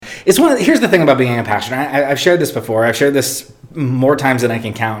Here's the thing about being a pastor. I've shared this before. I've shared this more times than I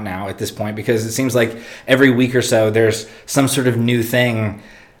can count now at this point, because it seems like every week or so there's some sort of new thing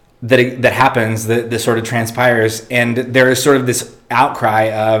that happens, that sort of transpires, and there is sort of this outcry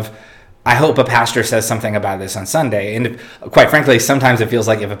of, I hope a pastor says something about this on Sunday. And quite frankly, sometimes it feels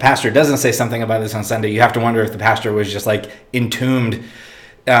like if a pastor doesn't say something about this on Sunday, you have to wonder if the pastor was just like entombed,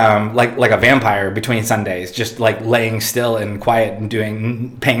 like a vampire between Sundays, just like laying still and quiet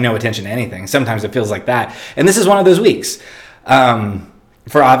and paying no attention to anything. Sometimes it feels like that. And this is one of those weeks,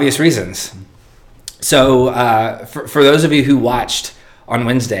 for obvious reasons. So for those of you who watched on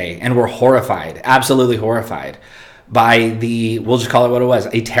Wednesday and were horrified, absolutely horrified, by we'll just call it what it was,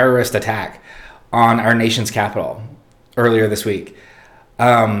 a terrorist attack on our nation's capital earlier this week.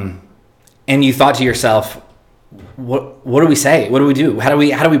 And you thought to yourself, what do we say? What do we do? How do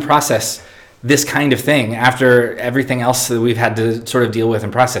we process this kind of thing after everything else that we've had to sort of deal with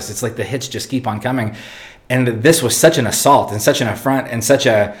and process? It's like the hits just keep on coming. And this was such an assault and such an affront and such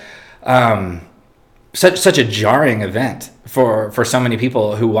a jarring event for so many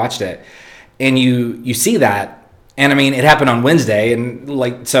people who watched it. And you see that. And I mean, it happened on Wednesday, and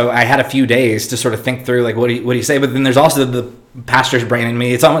like, so I had a few days to sort of think through, like, what do you say? But then there's also the pastor's brain in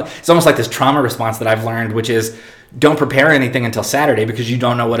me. It's almost like this trauma response that I've learned, which is don't prepare anything until Saturday because you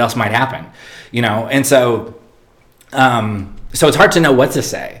don't know what else might happen, And so it's hard to know what to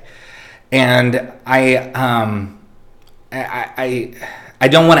say. And I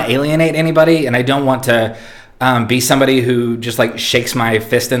don't want to alienate anybody, and I don't want to be somebody who just like shakes my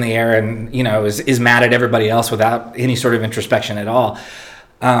fist in the air and is mad at everybody else without any sort of introspection at all.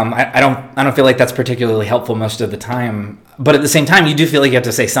 I don't feel like that's particularly helpful most of the time. But at the same time, you do feel like you have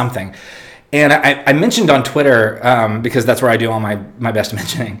to say something. And I mentioned on Twitter, because that's where I do all my best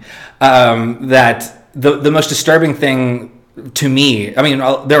mentioning, that the most disturbing thing to me, I mean,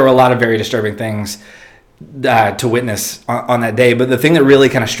 there were a lot of very disturbing things to witness on that day. But the thing that really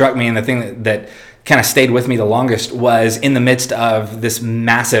kind of struck me, and the thing that kind of stayed with me the longest, was in the midst of this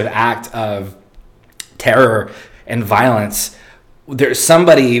massive act of terror and violence,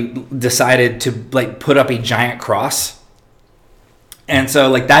 somebody decided to like put up a giant cross. And so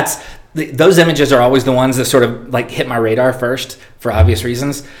like those images are always the ones that sort of like hit my radar first for obvious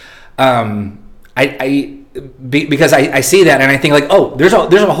reasons. Because I see that and I think like, oh, there's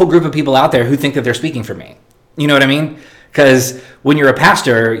a whole group of people out there who think that they're speaking for me. You know what I mean? Because when you're a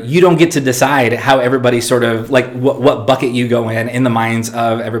pastor, you don't get to decide how everybody sort of like what bucket you go in the minds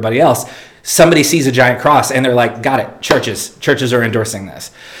of everybody else. Somebody sees a giant cross and they're like, got it, churches are endorsing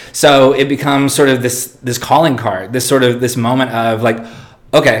this. So it becomes sort of this calling card, this moment of like,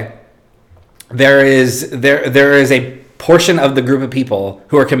 okay, there is a portion of the group of people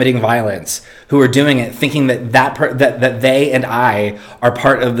who are committing violence, who are doing it thinking that they and I are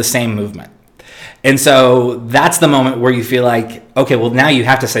part of the same movement. And so that's the moment where you feel like, okay, well, now you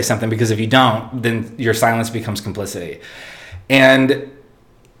have to say something, because if you don't, then your silence becomes complicity. And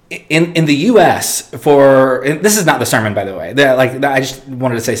in the U.S., and this is not the sermon, by the way. I just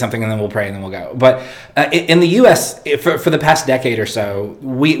wanted to say something, and then we'll pray, and then we'll go. But in the U.S., for the past decade or so,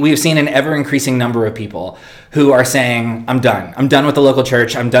 we've seen an ever-increasing number of people who are saying, I'm done. I'm done with the local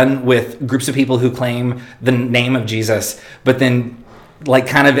church. I'm done with groups of people who claim the name of Jesus, but then like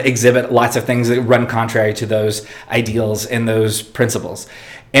kind of exhibit lots of things that run contrary to those ideals and those principles.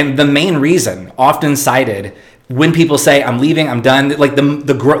 And the main reason often cited when people say, I'm leaving, I'm done, like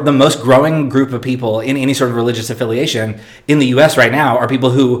the most growing group of people in any sort of religious affiliation in the US right now are people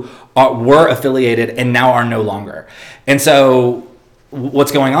who were affiliated and now are no longer. And so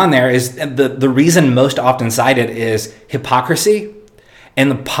what's going on there is the reason most often cited is hypocrisy and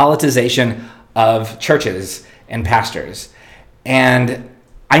the politicization of churches and pastors. And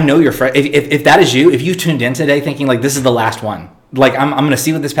I know you're if that is you, if you tuned in today thinking like this is the last one, like I'm going to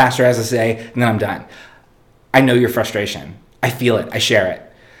see what this pastor has to say and then I'm done. I know your frustration. I feel it. I share it.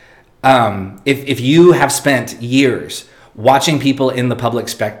 If you have spent years watching people in the public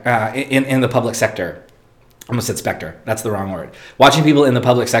in the public sector, I almost said specter. That's the wrong word. Watching people in the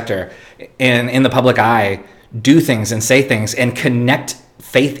public sector and in the public eye do things and say things and connect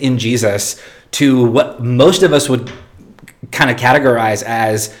faith in Jesus to what most of us would kind of categorize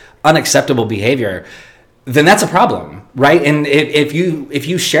as unacceptable behavior, then that's a problem, right? And if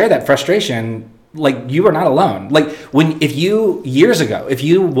you share that frustration, like you are not alone. Like years ago, if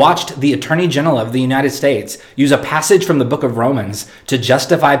you watched the Attorney General of the United States use a passage from the book of Romans to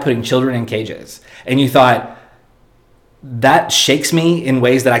justify putting children in cages, and you thought, that shakes me in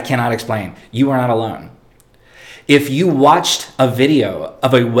ways that I cannot explain, you are not alone. If you watched a video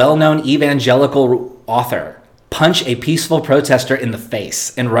of a well-known evangelical author punch a peaceful protester in the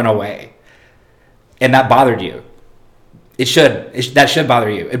face and run away. And that bothered you. That should bother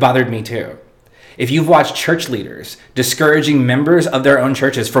you. It bothered me too. If you've watched church leaders discouraging members of their own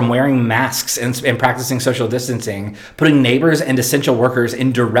churches from wearing masks and practicing social distancing, putting neighbors and essential workers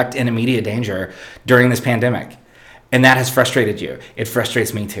in direct and immediate danger during this pandemic, and that has frustrated you, it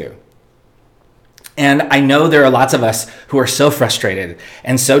frustrates me too. And I know there are lots of us who are so frustrated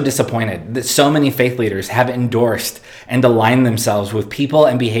and so disappointed that so many faith leaders have endorsed and aligned themselves with people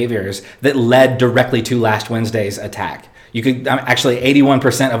and behaviors that led directly to last Wednesday's attack. You could actually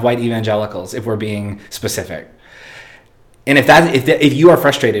 81% of white evangelicals, if we're being specific. And if you are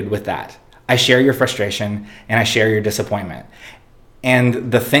frustrated with that, I share your frustration and I share your disappointment.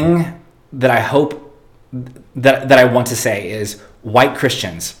 And the thing that I hope that I want to say is, white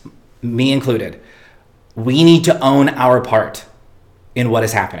Christians, me included, we need to own our part in what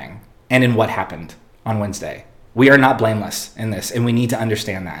is happening and in what happened on Wednesday. We are not blameless in this, and we need to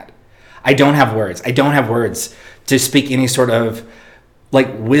understand that. I don't have words to speak any sort of like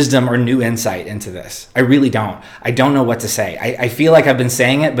wisdom or new insight into this. I really don't. I don't know what to say. I feel like I've been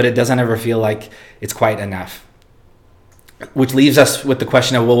saying it, but it doesn't ever feel like it's quite enough. Which leaves us with the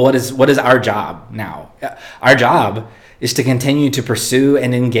question of, well, what is our job now? Our job is to continue to pursue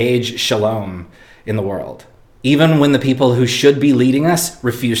and engage shalom in the world, even when the people who should be leading us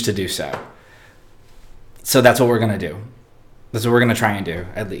refuse to do so. So that's what we're going to do. That's what we're going to try and do,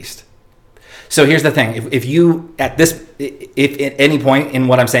 at least. So here's the thing: if at any point in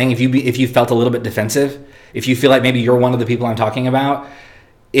what I'm saying, if you felt a little bit defensive, if you feel like maybe you're one of the people I'm talking about,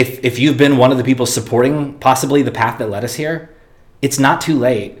 if you've been one of the people supporting possibly the path that led us here, it's not too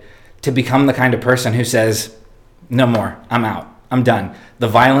late to become the kind of person who says, no more, I'm out, I'm done. The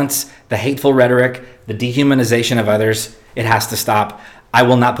violence, the hateful rhetoric, the dehumanization of others, it has to stop. I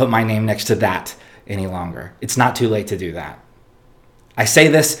will not put my name next to that any longer. It's not too late to do that. I say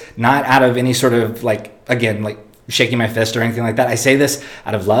this not out of any sort of like shaking my fist or anything like that. I say this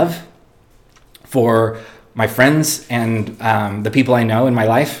out of love for my friends and the people I know in my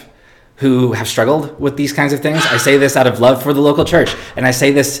life who have struggled with these kinds of things. I say this out of love for the local church. And I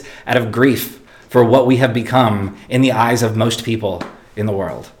say this out of grief for what we have become in the eyes of most people in the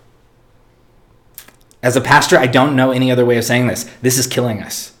world. As a pastor, I don't know any other way of saying this. This is killing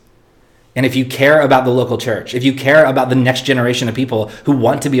us. And if you care about the local church, if you care about the next generation of people who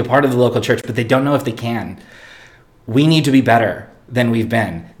want to be a part of the local church, but they don't know if they can, we need to be better than we've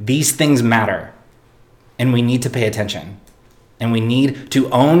been. These things matter, and we need to pay attention. And we need to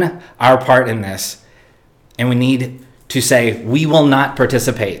own our part in this, and we need to say, we will not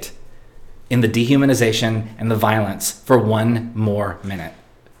participate in the dehumanization and the violence for one more minute.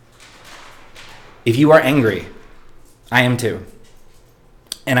 If you are angry, I am too.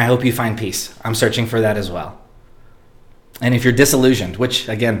 And I hope you find peace. I'm searching for that as well. And if you're disillusioned, which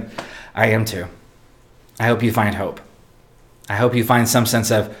again, I am too, I hope you find hope. I hope you find some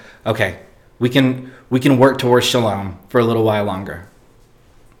sense of, okay, we can work towards shalom for a little while longer.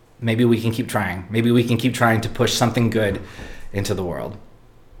 Maybe we can keep trying. Maybe we can keep trying to push something good into the world.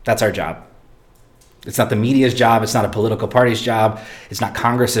 That's our job. It's not the media's job. It's not a political party's job. It's not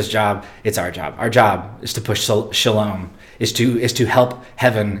Congress's job. It's our job. Our job is to push shalom, is to help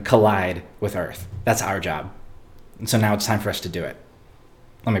heaven collide with earth. That's our job. And so now it's time for us to do it.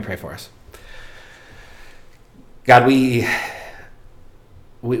 Let me pray for us. God, we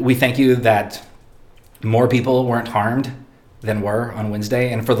thank you that more people weren't harmed than were on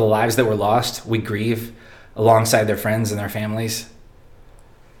Wednesday. And for the lives that were lost, we grieve alongside their friends and their families.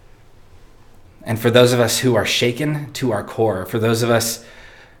 And for those of us who are shaken to our core, for those of us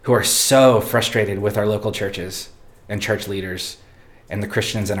who are so frustrated with our local churches and church leaders and the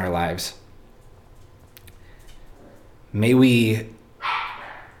Christians in our lives, may we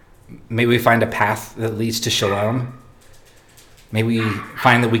find a path that leads to shalom. May we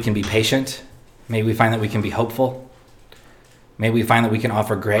find that we can be patient. May we find that we can be hopeful. May we find that we can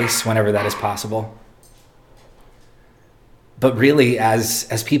offer grace whenever that is possible. But really,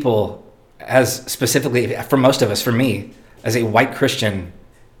 as people, as specifically for most of us, for me, as a white Christian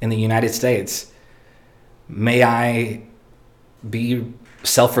in the United States, may I be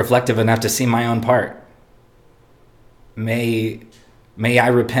self-reflective enough to see my own part. May I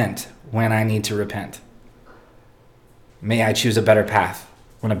repent when I need to repent. May I choose a better path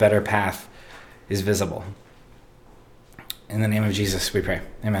when a better path is visible. In the name of Jesus, we pray.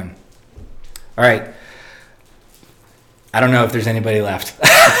 Amen. All right. I don't know if there's anybody left.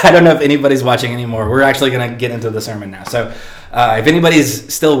 I don't know if anybody's watching anymore. We're actually going to get into the sermon now. So if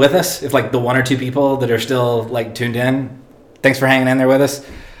anybody's still with us, if like the one or two people that are still like tuned in, thanks for hanging in there with us.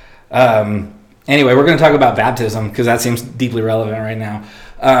 And Anyway, we're going to talk about baptism because that seems deeply relevant right now.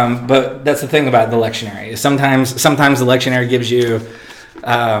 But that's the thing about the lectionary. Sometimes the lectionary gives you,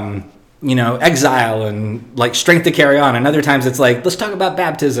 exile and like strength to carry on. And other times it's like, let's talk about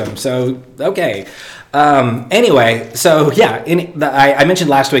baptism. So, okay. Anyway, so yeah, I mentioned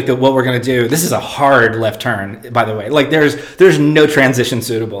last week that what we're going to do, this is a hard left turn, by the way. Like there's no transition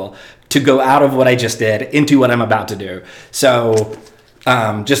suitable to go out of what I just did into what I'm about to do. So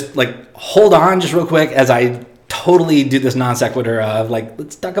just like hold on just real quick as I totally do this non sequitur of like,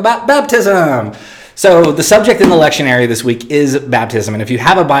 let's talk about baptism. So the subject in the lectionary this week is baptism. And if you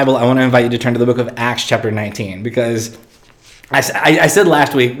have a Bible, I want to invite you to turn to the book of Acts chapter 19, because I said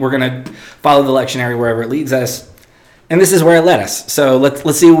last week we're going to follow the lectionary wherever it leads us, and this is where it led us. So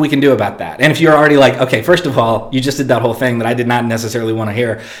let's see what we can do about that. And if you're already like, okay, first of all, you just did that whole thing that I did not necessarily want to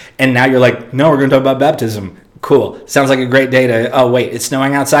hear, and now you're like, no, we're going to talk about baptism. Cool. Sounds like a great day to, oh wait, it's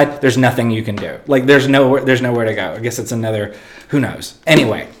snowing outside. There's nothing you can do. Like there's nowhere to go. I guess it's another, who knows.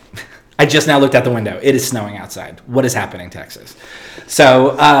 Anyway, I just now looked out the window. It is snowing outside. What is happening, Texas?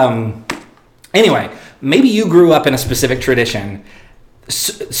 So anyway, maybe you grew up in a specific tradition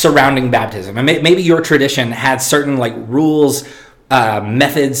surrounding baptism, and maybe your tradition had certain like rules,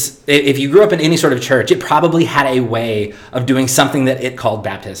 methods. If you grew up in any sort of church, it probably had a way of doing something that it called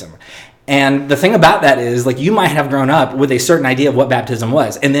baptism. And the thing about that is, like, you might have grown up with a certain idea of what baptism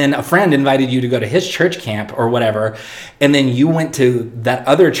was, and then a friend invited you to go to his church camp or whatever, and then you went to that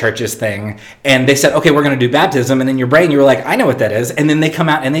other church's thing, and they said, okay, we're going to do baptism, and in your brain you were like, I know what that is, and then they come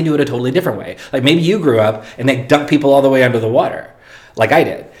out and they do it a totally different way. Like maybe you grew up and they dunk people all the way under the water, like I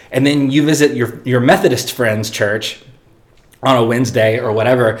did, and then you visit your Methodist friend's church on a Wednesday or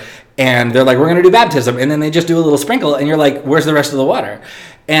whatever, and they're like, we're going to do baptism, and then they just do a little sprinkle, and you're like, where's the rest of the water?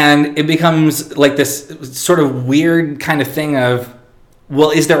 And it becomes like this sort of weird kind of thing of, well,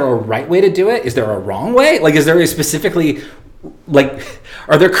 is there a right way to do it? Is there a wrong way? Like, is there a specifically, like,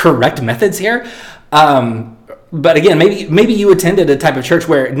 are there correct methods here? But again, maybe you attended a type of church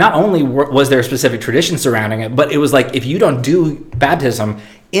where not only was there a specific tradition surrounding it, but it was like, if you don't do baptism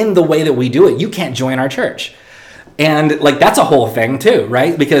in the way that we do it, you can't join our church. And like that's a whole thing too,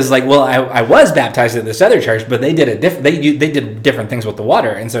 right? Because like, well, I was baptized at this other church, but they did it different. They did different things with the water,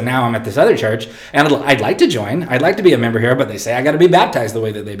 and so now I'm at this other church, and I'd like to join. I'd like to be a member here, but they say I got to be baptized the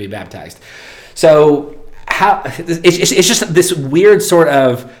way that they be baptized. So how it's just this weird sort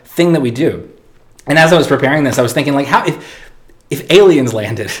of thing that we do. And as I was preparing this, I was thinking like, how if aliens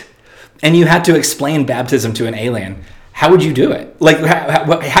landed, and you had to explain baptism to an alien, how would you do it? Like,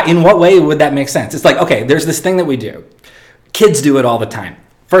 in what way would that make sense? It's like, okay, there's this thing that we do. Kids do it all the time.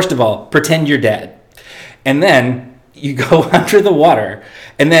 First of all, pretend you're dead. And then you go under the water.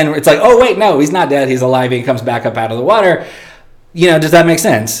 And then it's like, oh, wait, no, he's not dead. He's alive. He comes back up out of the water. Does that make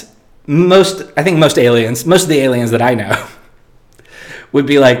sense? I think most of the aliens that I know would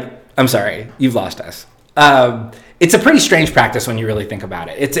be like, I'm sorry, you've lost us. It's a pretty strange practice when you really think about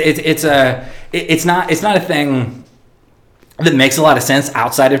it. It's not a thing that makes a lot of sense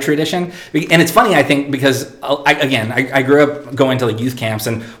outside of tradition. And it's funny, I think, because I grew up going to like youth camps,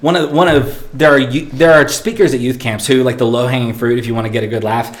 and there are speakers at youth camps who, like, the low-hanging fruit, if you want to get a good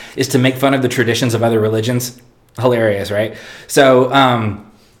laugh, is to make fun of the traditions of other religions. Hilarious, right? So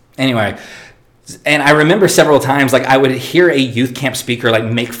anyway, and I remember several times, like, I would hear a youth camp speaker like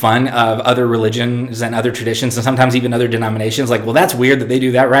make fun of other religions and other traditions, and sometimes even other denominations. Like, well, that's weird that they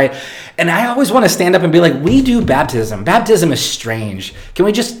do that, right? And I always want to stand up and be like, we do baptism. Baptism is strange. Can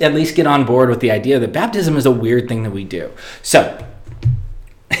we just at least get on board with the idea that baptism is a weird thing that we do? So,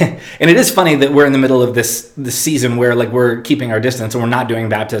 and it is funny that we're in the middle of this season where, like, we're keeping our distance and we're not doing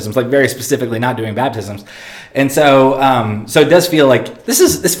baptisms, like very specifically not doing baptisms. And so it does feel like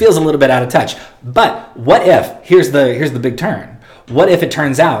this feels a little bit out of touch. But what if, here's the big turn. What if it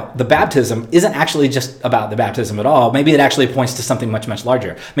turns out the baptism isn't actually just about the baptism at all? Maybe it actually points to something much, much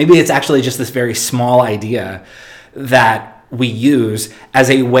larger. Maybe it's actually just this very small idea that we use as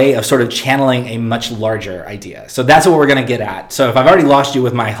a way of sort of channeling a much larger idea. So that's what we're going to get at. So if I've already lost you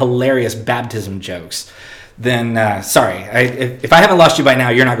with my hilarious baptism jokes, then sorry. If I haven't lost you by now,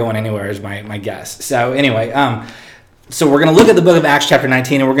 you're not going anywhere, is my guess. So anyway, so we're going to look at the book of Acts chapter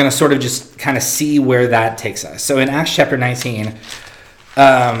 19, and we're going to sort of just kind of see where that takes us. So in Acts chapter 19,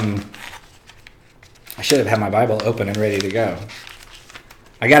 I should have had my Bible open and ready to go.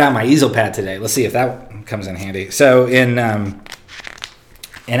 I got out my easel pad today. Let's see if that comes in handy. So in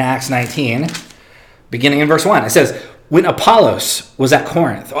Acts 19, beginning in verse 1, it says, when Apollos was at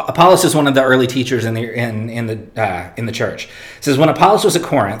Corinth. Apollos is one of the early teachers in the church. It says, when Apollos was at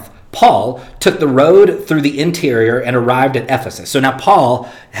Corinth, Paul took the road through the interior and arrived at Ephesus. So now Paul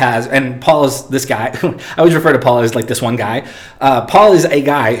is this guy. I always refer to Paul as like this one guy. Paul is a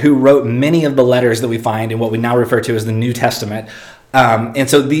guy who wrote many of the letters that we find in what we now refer to as the New Testament. And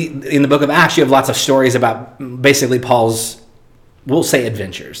so in the book of Acts, you have lots of stories about basically Paul's, we'll say,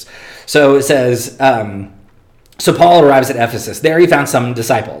 adventures. So it says, so Paul arrives at Ephesus. There he found some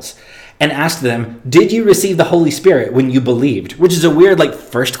disciples and asked them, did you receive the Holy Spirit when you believed? Which is a weird,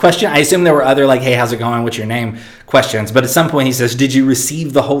 first question. I assume there were other, hey, how's it going? What's your name? Questions. But at some point he says, did you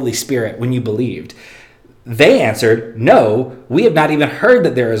receive the Holy Spirit when you believed? They answered, no, we have not even heard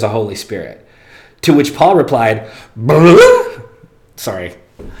that there is a Holy Spirit. To which Paul replied, "Blah." Sorry.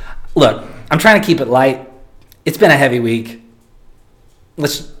 Look, I'm trying to keep it light. It's been a heavy week.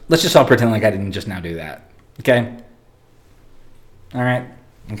 Let's just all pretend like I didn't just now do that. Okay? All right?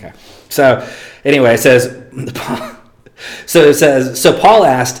 Okay. So anyway, it says, so Paul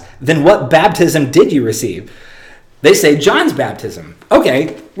asked, then what baptism did you receive? They say John's baptism.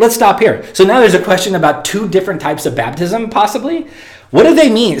 Okay, let's stop here. So now there's a question about two different types of baptism, possibly. What do they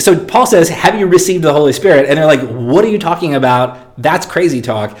mean? So Paul says, have you received the Holy Spirit? And they're like, what are you talking about? That's crazy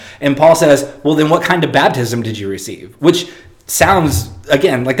talk. And Paul says, well, then what kind of baptism did you receive? Which sounds,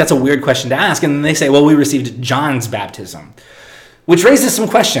 again, like that's a weird question to ask. And then they say, well, we received John's baptism. Which raises some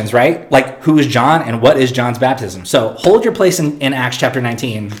questions, right? Like, who is John and what is John's baptism? So hold your place in Acts chapter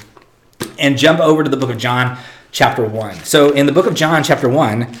 19 and jump over to the book of John chapter 1. So in the book of John chapter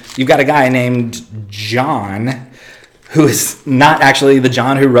 1, you've got a guy named John who is not actually the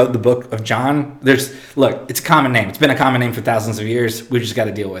John who wrote the book of John. Look, it's a common name. It's been a common name for thousands of years. We just got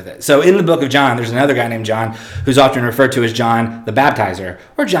to deal with it. So in the book of John, there's another guy named John who's often referred to as John the Baptizer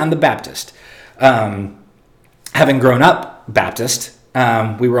or John the Baptist. Having grown up Baptist,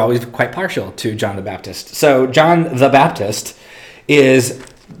 we were always quite partial to John the Baptist. So John the Baptist is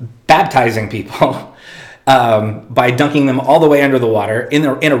baptizing people by dunking them all the way under the water in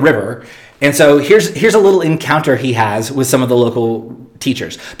a river. And so here's a little encounter he has with some of the local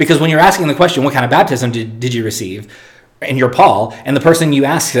teachers. Because when you're asking the question, what kind of baptism did you receive? And you're Paul, and the person you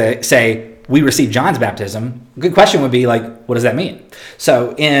ask say, we received John's baptism, a good question would be what does that mean?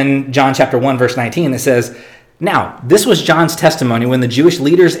 So in John chapter 1, verse 19, it says, now, this was John's testimony when the Jewish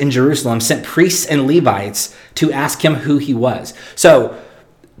leaders in Jerusalem sent priests and Levites to ask him who he was. So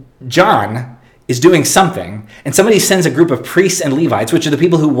John is doing something, and somebody sends a group of priests and Levites, which are the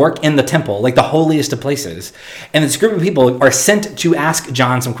people who work in the temple, like the holiest of places. And this group of people are sent to ask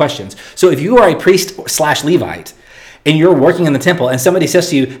John some questions. So if you are a priest / Levite, and you're working in the temple, and somebody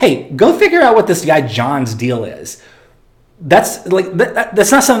says to you, hey, go figure out what this guy John's deal is. That's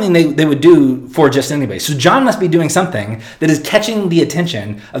not something they would do for just anybody. So John must be doing something that is catching the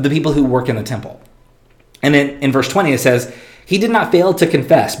attention of the people who work in the temple. And then in verse 20 it says, he did not fail to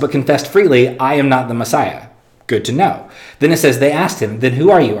confess, but confessed freely, I am not the Messiah. Good to know. Then it says, they asked him, then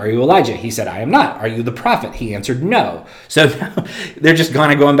who are you? Are you Elijah? He said, I am not. Are you the prophet? He answered, no. So they're just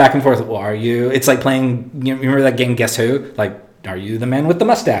kind of going back and forth. Well, are you? It's like playing, you remember that game, Guess Who? Are you the man with the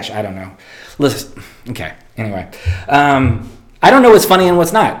mustache? I don't know. Listen, okay. Anyway, I don't know what's funny and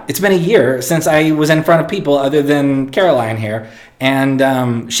what's not. It's been a year since I was in front of people other than Caroline here,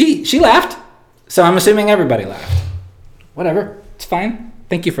 and she laughed, so I'm assuming everybody laughed. Whatever, it's fine.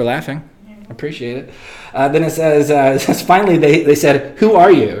 Thank you for laughing. I appreciate it. Then it says, finally they said, who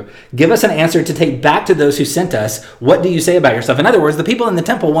are you? Give us an answer to take back to those who sent us. What do you say about yourself? In other words, the people in the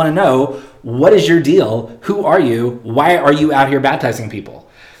temple want to know, what is your deal? Who are you? Why are you out here baptizing people?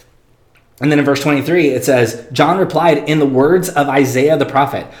 And then in verse 23, it says, John replied in the words of Isaiah the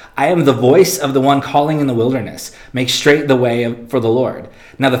prophet, I am the voice of the one calling in the wilderness. Make straight the way for the Lord.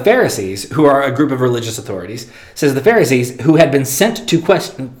 Now the Pharisees, who are a group of religious authorities, says the Pharisees who had been sent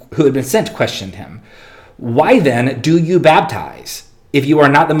questioned him. Why then do you baptize if you are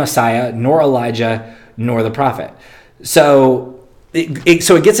not the Messiah, nor Elijah, nor the prophet? So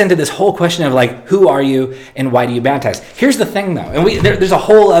it gets into this whole question of who are you and why do you baptize? Here's the thing though, and there's a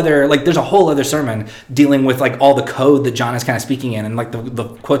whole other sermon dealing with all the code that John is kind of speaking in and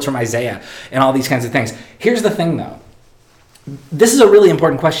the quotes from Isaiah and all these kinds of things. Here's the thing though. This is a really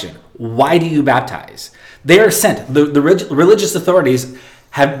important question. Why do you baptize? They are sent. The religious authorities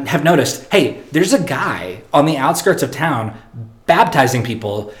have noticed, hey, there's a guy on the outskirts of town baptizing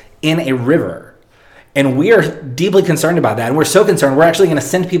people in a river. And we are deeply concerned about that. And we're so concerned, we're actually going to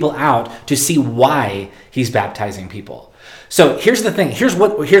send people out to see why he's baptizing people. So here's the thing. Here's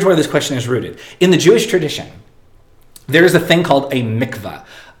where this question is rooted. In the Jewish tradition, there's a thing called a mikvah.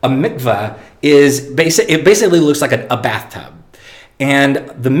 A mikvah it basically looks like a bathtub. And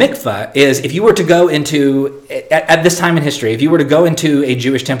the mikveh is, if you were to go into, at this time in history, if you were to go into a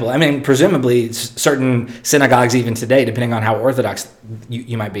Jewish temple, I mean, presumably certain synagogues even today, depending on how orthodox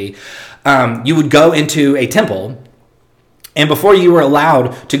you might be, you would go into a temple, and before you were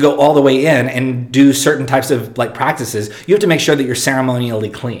allowed to go all the way in and do certain types of like practices, you have to make sure that you're ceremonially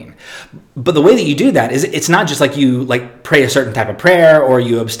clean. But the way that you do that is, it's not just like you like pray a certain type of prayer or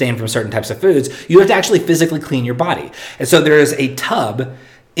you abstain from certain types of foods. You have to actually physically clean your body. And so there is a tub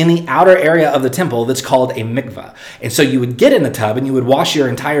in the outer area of the temple that's called a mikveh. And so you would get in the tub and you would wash your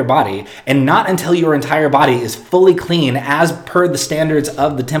entire body, and not until your entire body is fully clean as per the standards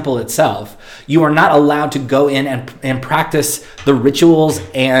of the temple itself, you are not allowed to go in and practice the rituals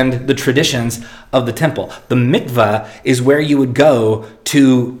and the traditions of the temple. The mikveh is where you would go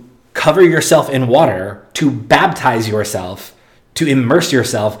to cover yourself in water, to baptize yourself, to immerse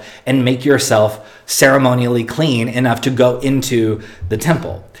yourself and make yourself ceremonially clean enough to go into the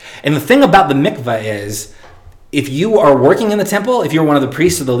temple. And the thing about the mikveh is, if you are working in the temple, if you're one of the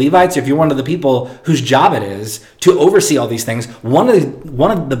priests or the Levites, if you're one of the people whose job it is to oversee all these things, one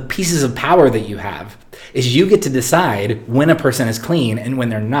of the pieces of power that you have is you get to decide when a person is clean and when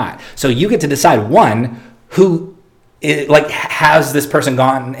they're not. So you get to decide, one, who has this person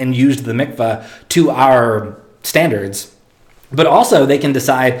gone and used the mikveh to our standards. But also they can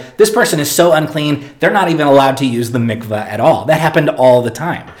decide this person is so unclean, they're not even allowed to use the mikveh at all. That happened all the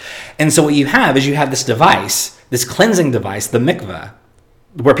time. And so what you have is you have this device, this cleansing device, the mikveh,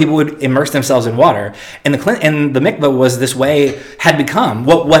 where people would immerse themselves in water. And the mikveh was this way, had become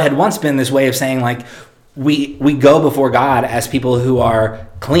what had once been this way of saying, like, we go before God as people who are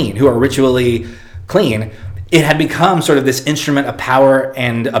clean, who are ritually clean. It had become sort of this instrument of power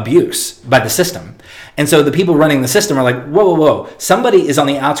and abuse by the system. And so the people running the system are like, whoa, somebody is on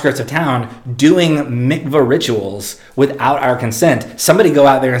the outskirts of town doing mikveh rituals without our consent. Somebody go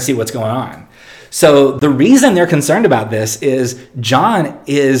out there and see what's going on. So the reason they're concerned about this is John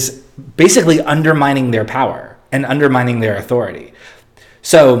is basically undermining their power and undermining their authority.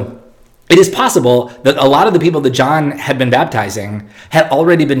 So it is possible that a lot of the people that John had been baptizing had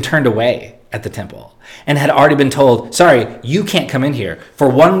already been turned away at the temple and had already been told, sorry, you can't come in here. For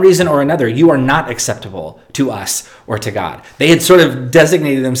one reason or another, you are not acceptable to us or to God. They had sort of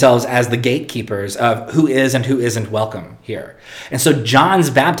designated themselves as the gatekeepers of who is and who isn't welcome here. And so John's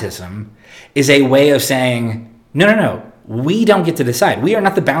baptism is a way of saying, no, we don't get to decide. We are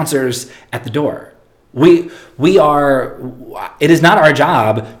not the bouncers at the door. It is not our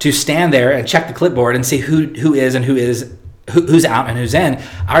job to stand there and check the clipboard and see who is and who's out and who's in.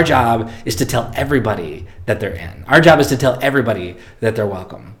 Our job is to tell everybody that they're in. Our job is to tell everybody that they're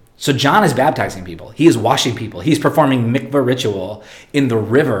welcome. So John is baptizing people. He is washing people. He's performing mikveh ritual in the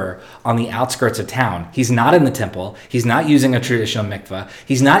river on the outskirts of town. He's not in the temple. He's not using a traditional mikveh.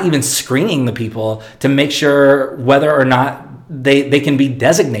 He's not even screening the people to make sure whether or not they can be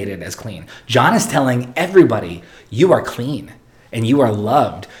designated as clean. John is telling everybody, you are clean. And you are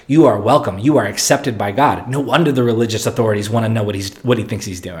loved, you are welcome, you are accepted by God. No wonder the religious authorities want to know what he thinks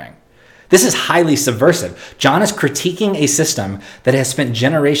he's doing. This is highly subversive. John is critiquing a system that has spent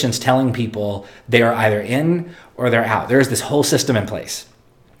generations telling people they are either in or they're out. There is this whole system in place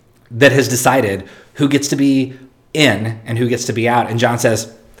that has decided who gets to be in and who gets to be out. And John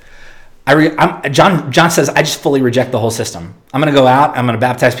says, John says, I just fully reject the whole system. I'm going to go out, I'm going to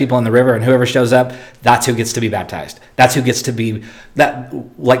baptize people in the river, and whoever shows up, that's who gets to be baptized. That's who gets to be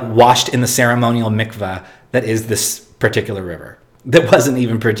washed in the ceremonial mikveh that is this particular river that wasn't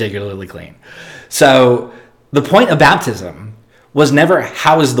even particularly clean. So the point of baptism was never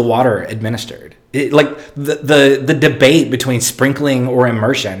how is the water administered. The debate between sprinkling or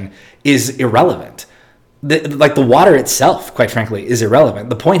immersion is irrelevant. The water itself, quite frankly, is irrelevant.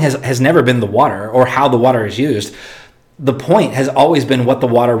 The point has never been the water or how the water is used. The point has always been what the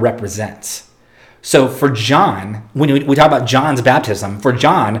water represents. So for John, when we talk about John's baptism, for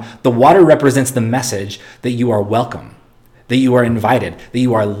John, the water represents the message that you are welcome, that you are invited, that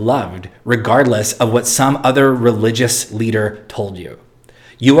you are loved, regardless of what some other religious leader told you.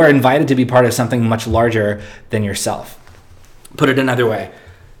 You are invited to be part of something much larger than yourself. Put it another way,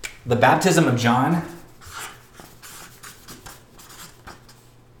 the baptism of John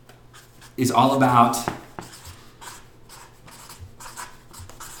is all about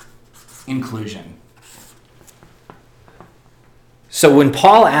inclusion. So when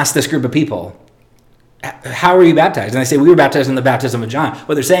Paul asked this group of people, how are you baptized? And they say, we were baptized in the baptism of John.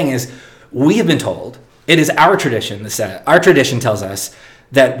 What they're saying is, we have been told, it is our tradition, our tradition tells us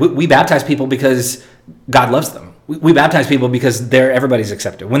that we baptize people because God loves them. we baptize people because everybody's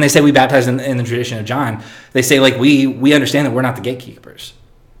accepted. When they say we baptize in the tradition of John, they say like we understand that we're not the gatekeepers.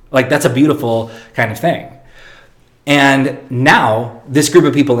 Like that's a beautiful kind of thing. And now this group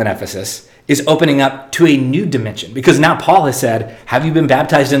of people in Ephesus is opening up to a new dimension, because now Paul has said, have you been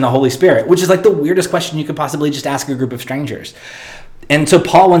baptized in the Holy Spirit? Which is like the weirdest question you could possibly just ask a group of strangers. And so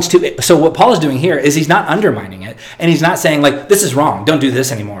what Paul is doing here is he's not undermining it, and he's not saying like, this is wrong, don't do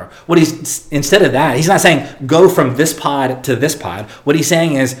this anymore. Instead of that, he's not saying go from this pod to this pod. What he's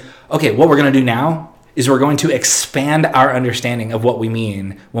saying is, okay, what we're going to do now is we're going to expand our understanding of what we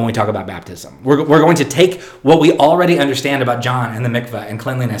mean when we talk about baptism. We're going to take what we already understand about John and the mikveh and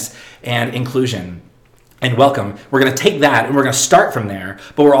cleanliness and inclusion and welcome. We're going to take that and we're going to start from there,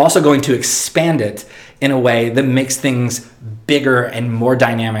 but we're also going to expand it in a way that makes things bigger and more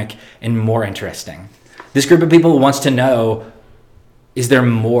dynamic and more interesting. This group of people wants to know, is there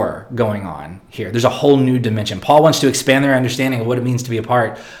more going on here? There's a whole new dimension. Paul wants to expand their understanding of what it means to be a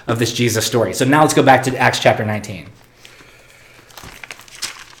part of this Jesus story. So now let's go back to Acts chapter 19.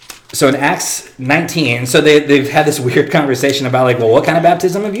 So in Acts 19, so they've had this weird conversation about like, well, what kind of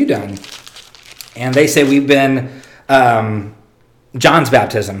baptism have you done? And they say we've been John's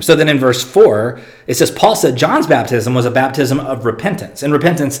baptism. So then in verse 4, it says, Paul said John's baptism was a baptism of repentance. And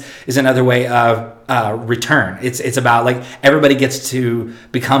repentance is another way of return. It's about like everybody gets to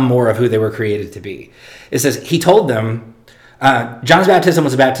become more of who they were created to be. It says, he told them, John's baptism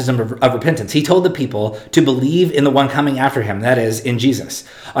was a baptism of repentance. He told the people to believe in the one coming after him, that is, in Jesus.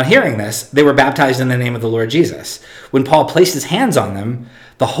 On hearing this, they were baptized in the name of the Lord Jesus. When Paul placed his hands on them,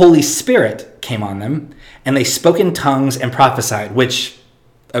 the Holy Spirit came on them, and they spoke in tongues and prophesied, which,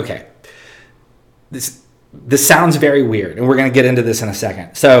 okay, this sounds very weird, and we're going to get into this in a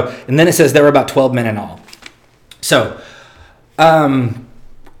second. So, and then it says there were about 12 men in all. So,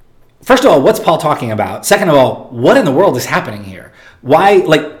 first of all, what's Paul talking about? Second of all, what in the world is happening here? Why,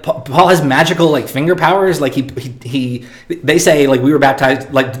 like, Paul has magical, like, finger powers? Like, they say, like, we were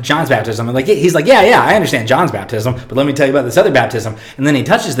baptized, like, John's baptism. And, like, he's like, yeah, I understand John's baptism, but let me tell you about this other baptism. And then he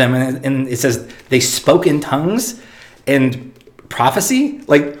touches them, and it says they spoke in tongues and prophecy?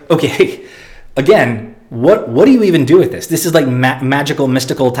 Like, okay, again, what do you even do with this? This is, like, magical,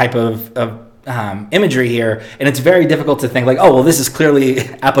 mystical type of imagery here, and it's very difficult to think like, oh, well, this is clearly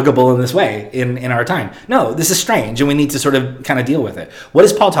applicable in this way in our time. No, this is strange, and we need to sort of kind of deal with it. What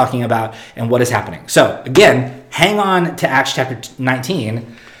is Paul talking about, and what is happening? So again, hang on to Acts chapter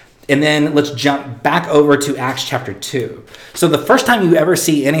 19, and then let's jump back over to Acts chapter 2. So the first time you ever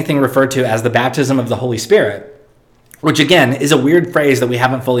see anything referred to as the baptism of the Holy Spirit, which again is a weird phrase that we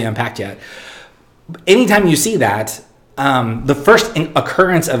haven't fully unpacked yet. Anytime you see that, the first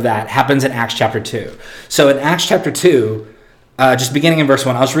occurrence of that happens in Acts chapter 2. So in Acts chapter 2, just beginning in verse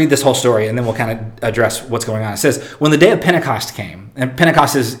 1, I'll just read this whole story and then we'll kind of address what's going on. It says, when the day of Pentecost came, and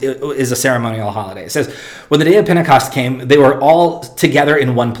Pentecost is a ceremonial holiday. It says, when the day of Pentecost came, they were all together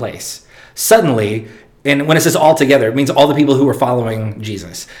in one place. Suddenly, and when it says all together, it means all the people who were following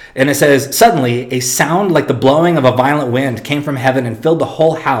Jesus. And it says, suddenly, a sound like the blowing of a violent wind came from heaven and filled the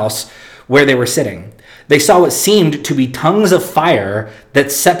whole house where they were sitting. They saw what seemed to be tongues of fire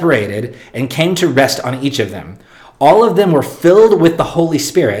that separated and came to rest on each of them. All of them were filled with the Holy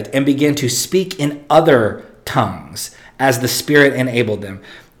Spirit and began to speak in other tongues as the Spirit enabled them.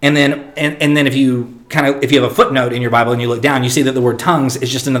 And then if you have a footnote in your Bible and you look down, you see that the word tongues is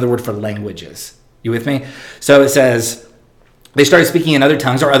just another word for languages. You with me? So it says, they started speaking in other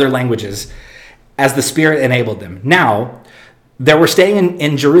tongues or other languages as the Spirit enabled them. Now, there were staying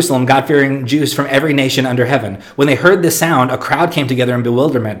in Jerusalem God-fearing Jews from every nation under heaven. When they heard this sound, a crowd came together in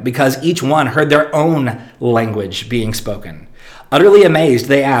bewilderment because each one heard their own language being spoken. Utterly amazed,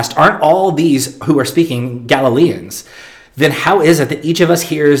 they asked, aren't all these who are speaking Galileans? Then how is it that each of us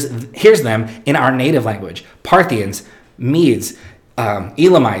hears them in our native language? Parthians, Medes,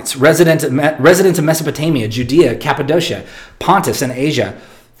 Elamites, residents of Mesopotamia, Judea, Cappadocia, Pontus and Asia,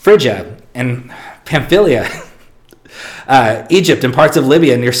 Phrygia and Pamphylia, Egypt and parts of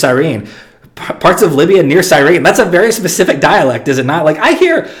Libya near Cyrene. Parts of Libya near Cyrene. That's a very specific dialect, is it not? Like I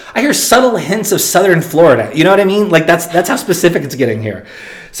hear subtle hints of southern Florida. You know what I mean? Like that's how specific it's getting here.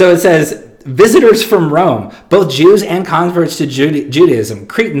 So it says, visitors from Rome, both Jews and converts to Judaism,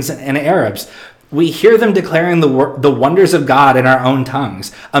 Cretans and Arabs. We hear them declaring the wonders of God in our own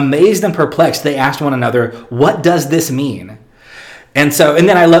tongues. Amazed and perplexed, they asked one another, what does this mean? And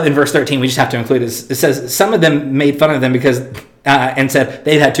then I love in verse 13, we just have to include this. It says, some of them made fun of them because and said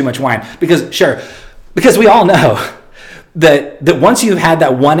they'd had too much wine. Because we all know that once you've had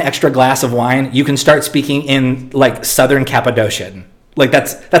that one extra glass of wine, you can start speaking in like southern Cappadocian. Like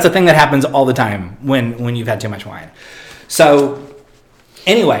that's a thing that happens all the time when you've had too much wine. So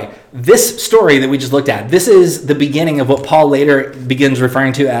anyway, this story that we just looked at, this is the beginning of what Paul later begins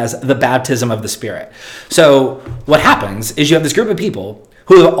referring to as the baptism of the Spirit. So what happens is you have this group of people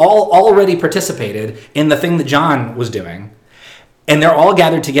who have all already participated in the thing that John was doing, and they're all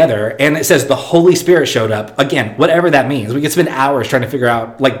gathered together, and it says the Holy Spirit showed up. Again, whatever that means. We could spend hours trying to figure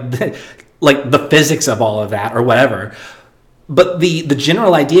out like the physics of all of that or whatever. But the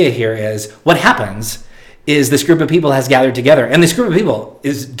general idea here is what happens is this group of people has gathered together, and this group of people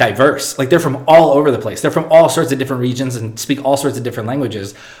is diverse. Like they're from all over the place. They're from all sorts of different regions and speak all sorts of different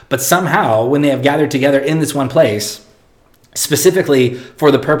languages. But somehow when they have gathered together in this one place, specifically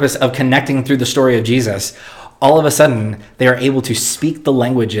for the purpose of connecting through the story of Jesus, all of a sudden they are able to speak the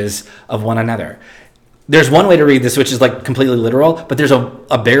languages of one another. There's one way to read this, which is like completely literal, but there's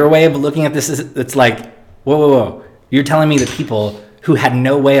a bigger way of looking at this. It's like, whoa. You're telling me that people who had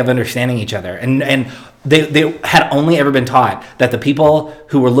no way of understanding each other, and they had only ever been taught that the people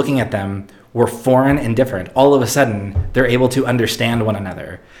who were looking at them were foreign and different, all of a sudden they're able to understand one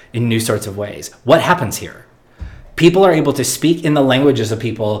another in new sorts of ways. What happens here? People are able to speak in the languages of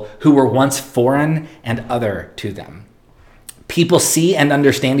people who were once foreign and other to them. People see and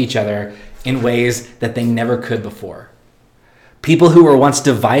understand each other in ways that they never could before. People who were once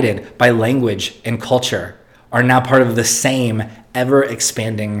divided by language and culture are now part of the same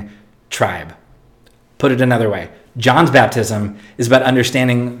ever-expanding tribe. Put it another way, John's baptism is about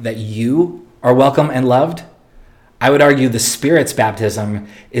understanding that you are welcome and loved. I would argue the Spirit's baptism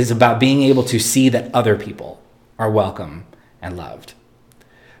is about being able to see that other people are welcome and loved.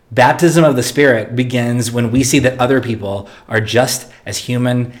 Baptism of the Spirit begins when we see that other people are just as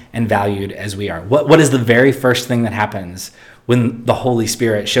human and valued as we are. What is the very first thing that happens when the Holy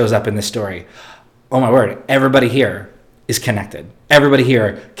Spirit shows up in this story? Oh my word, everybody here is connected. Everybody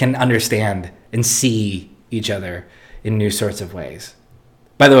here can understand and see each other in new sorts of ways.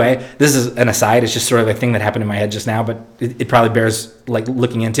 By the way, this is an aside. It's just sort of a thing that happened in my head just now, but it probably bears like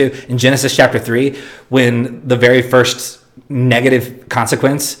looking into. In Genesis chapter 3, when the very first negative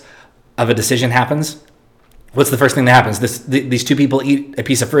consequence of a decision happens, what's the first thing that happens? These two people eat a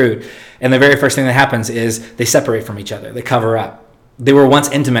piece of fruit, and the very first thing that happens is they separate from each other. They cover up. They were once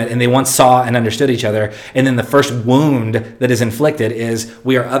intimate, and they once saw and understood each other. And then the first wound that is inflicted is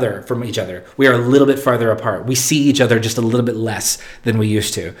we are other from each other. We are a little bit farther apart. We see each other just a little bit less than we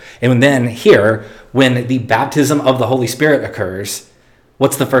used to. And then here, when the baptism of the Holy Spirit occurs,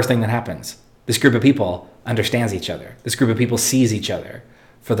 what's the first thing that happens? This group of people understands each other. This group of people sees each other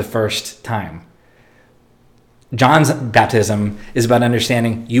for the first time. John's baptism is about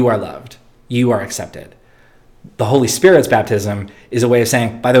understanding you are loved. You are accepted. The Holy Spirit's baptism is a way of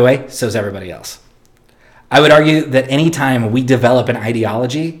saying, by the way, so is everybody else. I would argue that anytime we develop an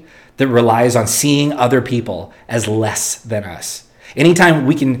ideology that relies on seeing other people as less than us, anytime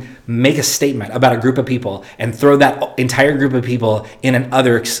we can make a statement about a group of people and throw that entire group of people in an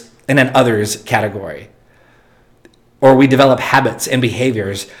others category, or we develop habits and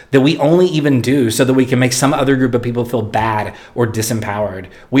behaviors that we only even do so that we can make some other group of people feel bad or disempowered,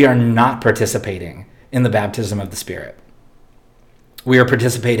 we are not participating in the baptism of the Spirit. We are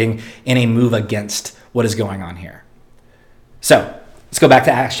participating in a move against what is going on here. So let's go back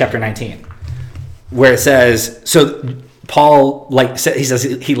to Acts chapter 19, where it says, so Paul, he says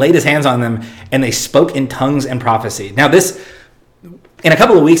he laid his hands on them and they spoke in tongues and prophecy. Now this, in a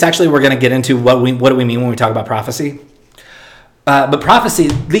couple of weeks, actually, we're going to get into what do we mean when we talk about prophecy. But prophecy,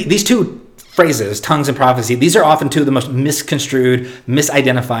 these two phrases, tongues and prophecy, these are often two of the most misconstrued,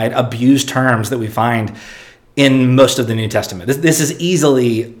 misidentified, abused terms that we find in most of the New Testament. This is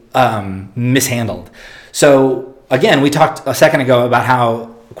easily mishandled. So again, we talked a second ago about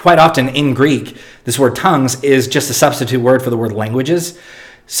how quite often in Greek, this word tongues is just a substitute word for the word languages.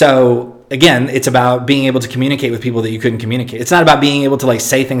 So again, it's about being able to communicate with people that you couldn't communicate. It's not about being able to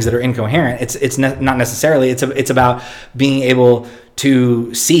say things that are incoherent. It's not necessarily. It's about being able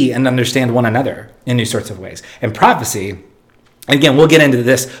to see and understand one another in new sorts of ways. And prophecy, again, we'll get into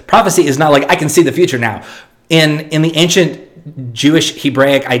this. Prophecy is not like I can see the future now. In the ancient Jewish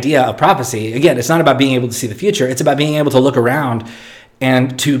Hebraic idea of prophecy, again, it's not about being able to see the future. It's about being able to look around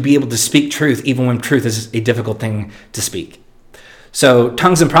and to be able to speak truth even when truth is a difficult thing to speak. So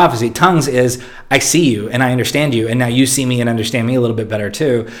tongues and prophecy. Tongues is I see you and I understand you, and now you see me and understand me a little bit better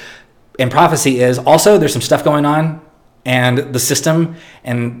too. And prophecy is also there's some stuff going on and the system,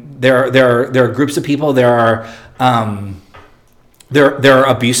 and there are groups of people, there are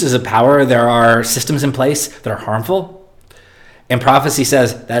abuses of power, there are systems in place that are harmful. And prophecy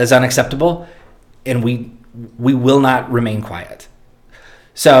says that is unacceptable, and we will not remain quiet.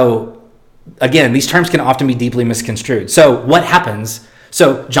 So again, these terms can often be deeply misconstrued. So what happens?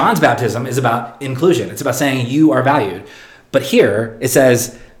 So John's baptism is about inclusion. It's about saying you are valued. But here it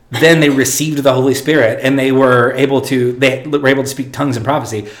says, then they received the Holy Spirit and they were able to speak tongues and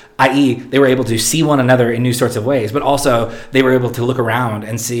prophecy, i.e. they were able to see one another in new sorts of ways, but also they were able to look around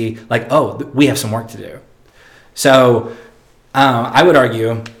and see like, oh, we have some work to do. So I would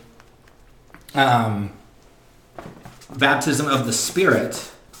argue baptism of the Spirit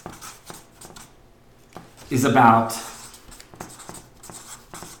is about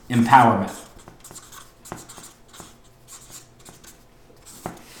empowerment.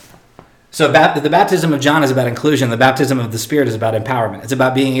 So the baptism of John is about inclusion. The baptism of the Spirit is about empowerment. It's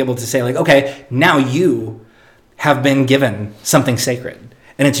about being able to say like, okay, now you have been given something sacred.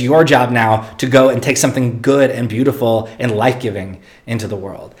 And it's your job now to go and take something good and beautiful and life-giving into the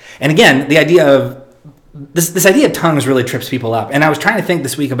world. And again, the idea of this idea of tongues really trips people up. And I was trying to think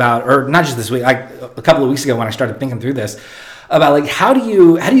this week about, or not just this week, like a couple of weeks ago when I started thinking through this, about like how do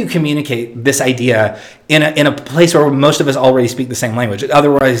you communicate this idea in a place where most of us already speak the same language?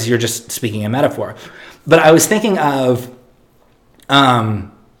 Otherwise, you're just speaking a metaphor. But I was thinking of the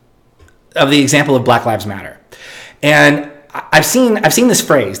example of Black Lives Matter, and I've seen this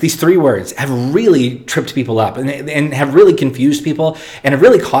phrase, these three words, have really tripped people up and have really confused people and have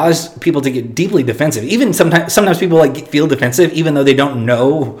really caused people to get deeply defensive. Even sometimes people like feel defensive even though they don't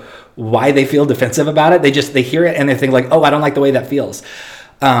know why they feel defensive about it. They hear it and they think like, oh, I don't like the way that feels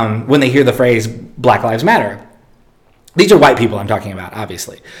when they hear the phrase Black Lives Matter. These are white people I'm talking about,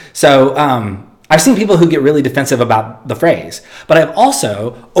 obviously. So I've seen people who get really defensive about the phrase, but I've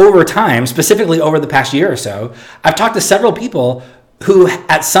also, over time, specifically over the past year or so, I've talked to several people who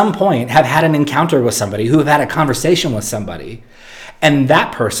at some point have had an encounter with somebody, who have had a conversation with somebody, and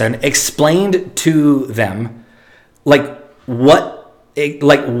that person explained to them what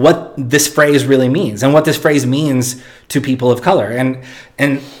this phrase really means and what this phrase means to people of color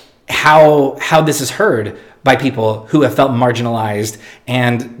and how this is heard by people who have felt marginalized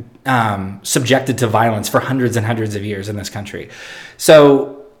and subjected to violence for hundreds and hundreds of years in this country.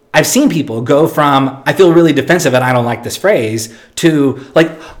 So I've seen people go from, I feel really defensive and I don't like this phrase, to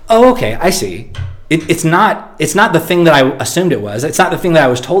like, oh, okay, I see. It's not the thing that I assumed it was. It's not the thing that I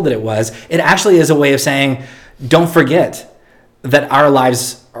was told that it was. It actually is a way of saying, don't forget that our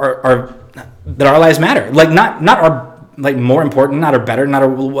lives that our lives matter. Like not are like more important, not are better,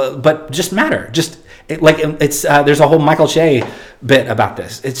 but just matter. There's a whole Michael Che bit about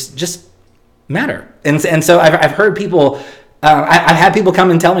this. It's just matter. And so I've heard people, I've had people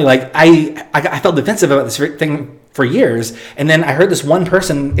come and tell me like, I felt defensive about this thing for years. And then I heard this one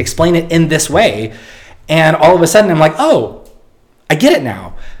person explain it in this way. And all of a sudden I'm like, oh, I get it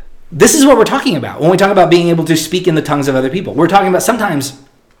now. This is what we're talking about when we talk about being able to speak in the tongues of other people. We're talking about sometimes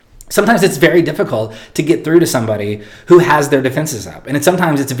it's very difficult to get through to somebody who has their defenses up. And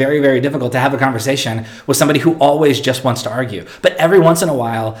sometimes it's very, very difficult to have a conversation with somebody who always just wants to argue. But every once in a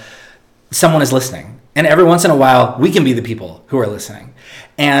while, someone is listening. And every once in a while, we can be the people who are listening.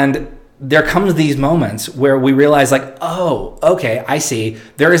 And there comes these moments where we realize like, oh, okay, I see.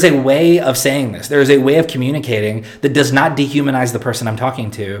 There is a way of saying this. There is a way of communicating that does not dehumanize the person I'm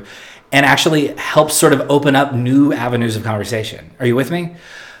talking to and actually helps sort of open up new avenues of conversation. Are you with me?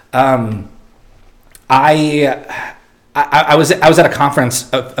 I was at a conference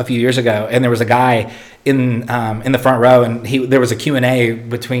a few years ago, and there was a guy in the front row, and there was a Q&A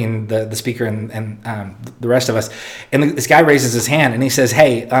between the speaker and the rest of us. And this guy raises his hand, and he says,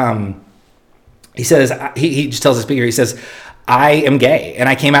 "Hey," he says, he just tells the speaker, he says, "I am gay, and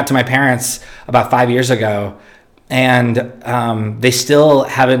I came out to my parents about 5 years ago, and they still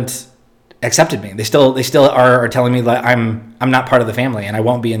haven't accepted me. They still are telling me that I'm not part of the family, and I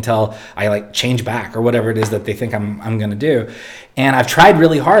won't be until I like change back or whatever it is that they think I'm going to do." And I've tried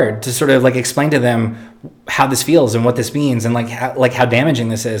really hard to sort of like explain to them how this feels and what this means and how damaging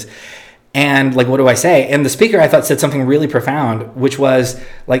this is. And like, what do I say? And the speaker, I thought, said something really profound, which was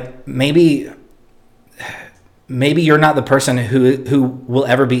like, maybe you're not the person who will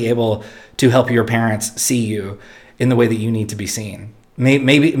ever be able to help your parents see you in the way that you need to be seen.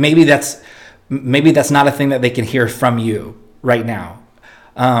 Maybe that's not a thing that they can hear from you right now.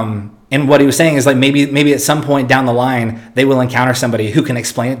 And what he was saying is like maybe at some point down the line they will encounter somebody who can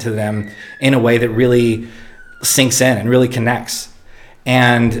explain it to them in a way that really sinks in and really connects.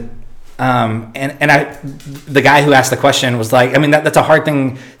 And the guy who asked the question was like, I mean that's a hard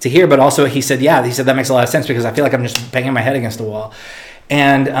thing to hear, but also he said that makes a lot of sense because I feel like I'm just banging my head against the wall.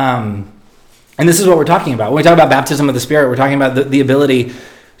 And this is what we're talking about. When we talk about baptism of the Spirit, we're talking about the ability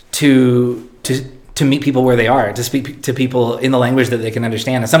to to meet people where they are, to speak to people in the language that they can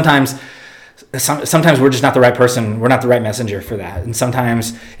understand. And sometimes we're just not the right person. We're not the right messenger for that. And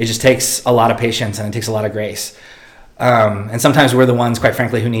sometimes it just takes a lot of patience and it takes a lot of grace. And sometimes we're the ones, quite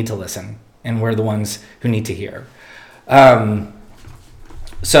frankly, who need to listen, and we're the ones who need to hear.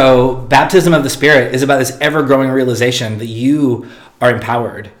 So baptism of the Spirit is about this ever-growing realization that you are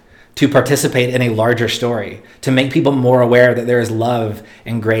empowered to participate in a larger story, to make people more aware that there is love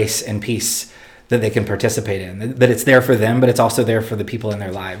and grace and peace that they can participate in, that it's there for them, but it's also there for the people in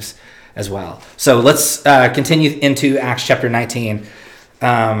their lives as well. So let's continue into Acts chapter 19,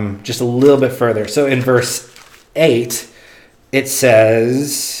 just a little bit further. So in verse 8, it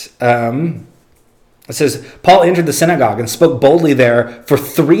says, Paul entered the synagogue and spoke boldly there for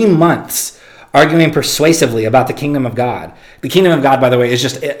 3 months, arguing persuasively about the kingdom of God. The kingdom of God, by the way, is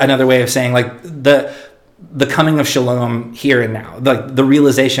just another way of saying like the coming of shalom here and now, the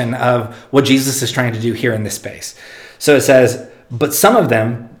realization of what Jesus is trying to do here in this space. So it says, but some of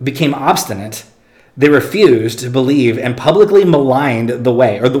them became obstinate. They refused to believe and publicly maligned the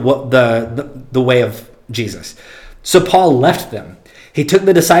way, or the way of Jesus. So Paul left them. He took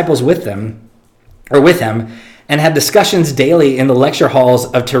the disciples with him, and had discussions daily in the lecture halls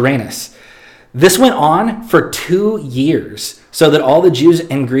of Tyrannus. This went on for 2 years, so that all the Jews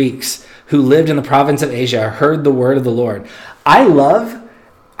and Greeks who lived in the province of Asia heard the word of the Lord. I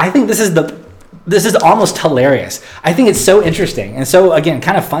think this is almost hilarious. I think it's so interesting and so, again,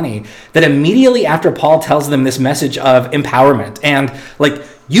 kind of funny that immediately after Paul tells them this message of empowerment and like,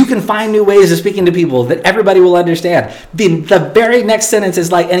 you can find new ways of speaking to people that everybody will understand, the very next sentence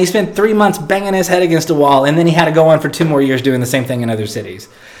is like, and he spent 3 months banging his head against a wall, and then he had to go on for 2 more years doing the same thing in other cities.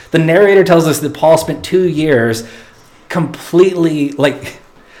 The narrator tells us that Paul spent 2 years completely like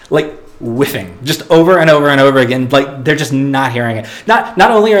whiffing, just over and over and over again. Like, they're just not hearing it. Not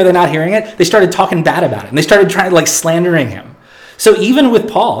only are they not hearing it, they started talking bad about it, and they started trying like slandering him. So even with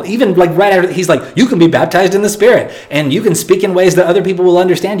Paul, even like right after, he's like, you can be baptized in the Spirit, and you can speak in ways that other people will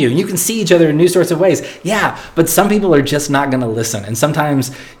understand you, and you can see each other in new sorts of ways. Yeah, but some people are just not going to listen. And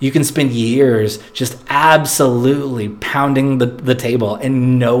sometimes you can spend years just absolutely pounding the table,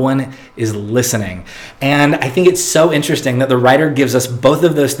 and no one is listening. And I think it's so interesting that the writer gives us both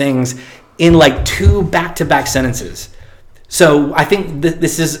of those things in like 2 back-to-back sentences. So I think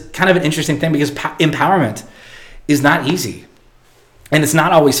this is kind of an interesting thing, because empowerment is not easy. And it's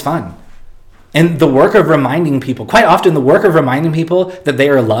not always fun. And the work of reminding people, quite often the work of reminding people that they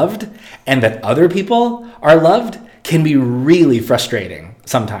are loved and that other people are loved can be really frustrating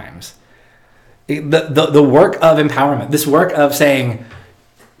sometimes. The work of empowerment, this work of saying,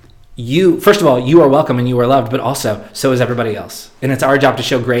 first of all, you are welcome and you are loved, but also so is everybody else. And it's our job to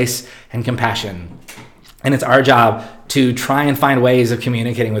show grace and compassion. And it's our job to try and find ways of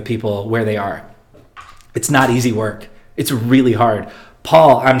communicating with people where they are. It's not easy work. It's really hard.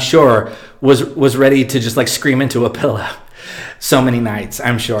 Paul, I'm sure, was ready to just like scream into a pillow so many nights,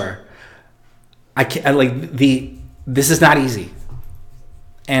 I'm sure. This is not easy.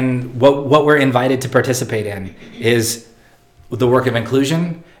 And what we're invited to participate in is the work of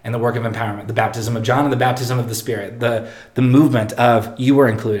inclusion and the work of empowerment, the baptism of John and the baptism of the Spirit, the movement of you were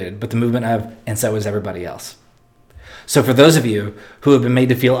included, but the movement of and so is everybody else. So for those of you who have been made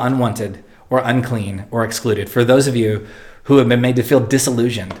to feel unwanted or unclean or excluded, for those of you who have been made to feel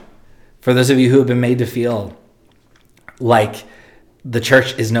disillusioned, for those of you who have been made to feel like the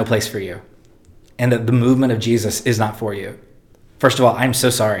church is no place for you and that the movement of Jesus is not for you, first of all, I'm so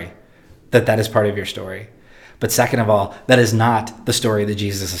sorry that is part of your story. But second of all, that is not the story that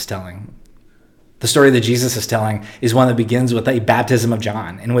Jesus is telling. The story that Jesus is telling is one that begins with a baptism of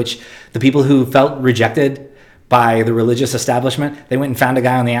John, in which the people who felt rejected by the religious establishment, they went and found a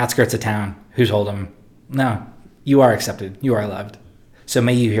guy on the outskirts of town who told them, no, you are accepted, you are loved. So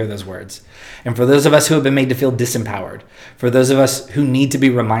may you hear those words. And for those of us who have been made to feel disempowered, for those of us who need to be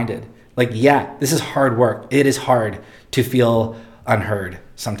reminded, like, yeah, this is hard work. It is hard to feel unheard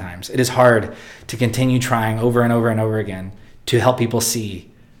sometimes. It is hard to continue trying over and over and over again to help people see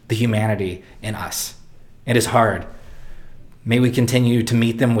the humanity in us. It is hard. May we continue to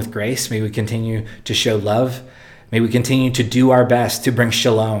meet them with grace. May we continue to show love. May we continue to do our best to bring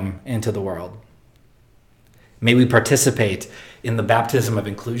shalom into the world. May we participate in the baptism of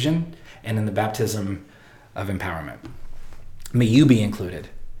inclusion and in the baptism of empowerment. May you be included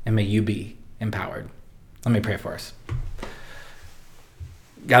and may you be empowered. Let me pray for us.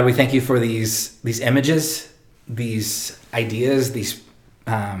 God, we thank you for these images, these ideas, these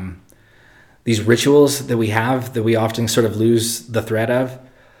rituals that we have that we often sort of lose the thread of.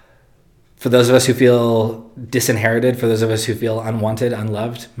 For those of us who feel disinherited, for those of us who feel unwanted,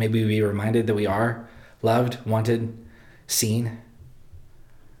 unloved, may we be reminded that we are loved, wanted, seen.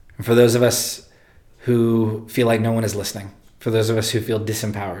 And for those of us who feel like no one is listening, for those of us who feel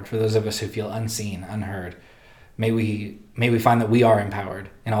disempowered, for those of us who feel unseen, unheard, may we find that we are empowered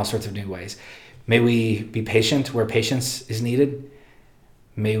in all sorts of new ways. May we be patient where patience is needed.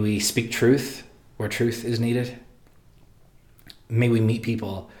 May we speak truth where truth is needed. May we meet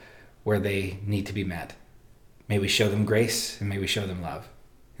people where they need to be met. May we show them grace and may we show them love.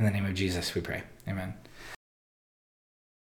 In the name of Jesus, we pray. Amen.